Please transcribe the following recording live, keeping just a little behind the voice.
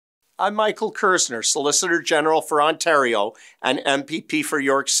I'm Michael Kerzner, Solicitor General for Ontario and MPP for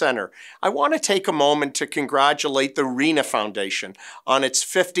York Centre. I want to take a moment to congratulate the Reena Foundation on its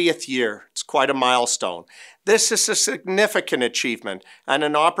 50th year. It's quite a milestone. This is a significant achievement and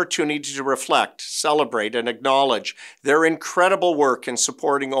an opportunity to reflect, celebrate, and acknowledge their incredible work in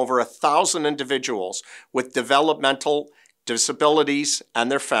supporting over 1,000 individuals with developmental disabilities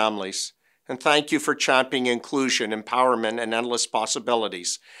and their families. And thank you for championing inclusion, empowerment, and endless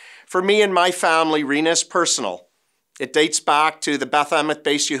possibilities. For me and my family, Reena is personal. It dates back to the Beth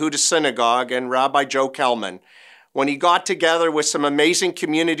Emet-based Yehuda Synagogue and Rabbi Joe Kelman, when he got together with some amazing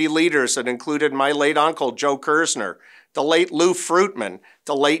community leaders that included my late uncle, Joe Kerzner, the late Lou Fruitman,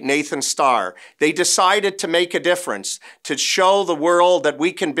 the late Nathan Starr. They decided to make a difference, to show the world that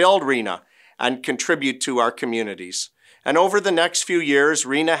we can build Reena and contribute to our communities. And over the next few years,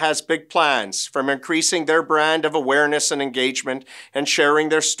 Reena has big plans, from increasing their brand of awareness and engagement and sharing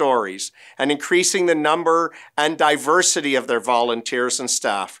their stories, and increasing the number and diversity of their volunteers and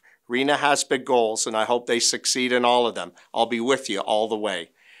staff. Reena has big goals, and I hope they succeed in all of them. I'll be with you all the way.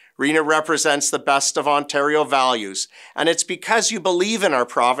 Reena represents the best of Ontario values, and it's because you believe in our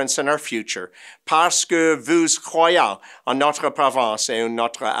province and our future, parce que vous croyez en notre province et en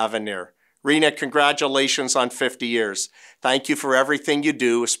notre avenir. Reena, congratulations on 50 years. Thank you for everything you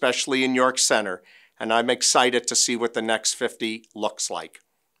do, especially in York Centre, and I'm excited to see what the next 50 looks like.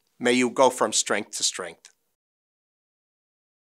 May you go from strength to strength.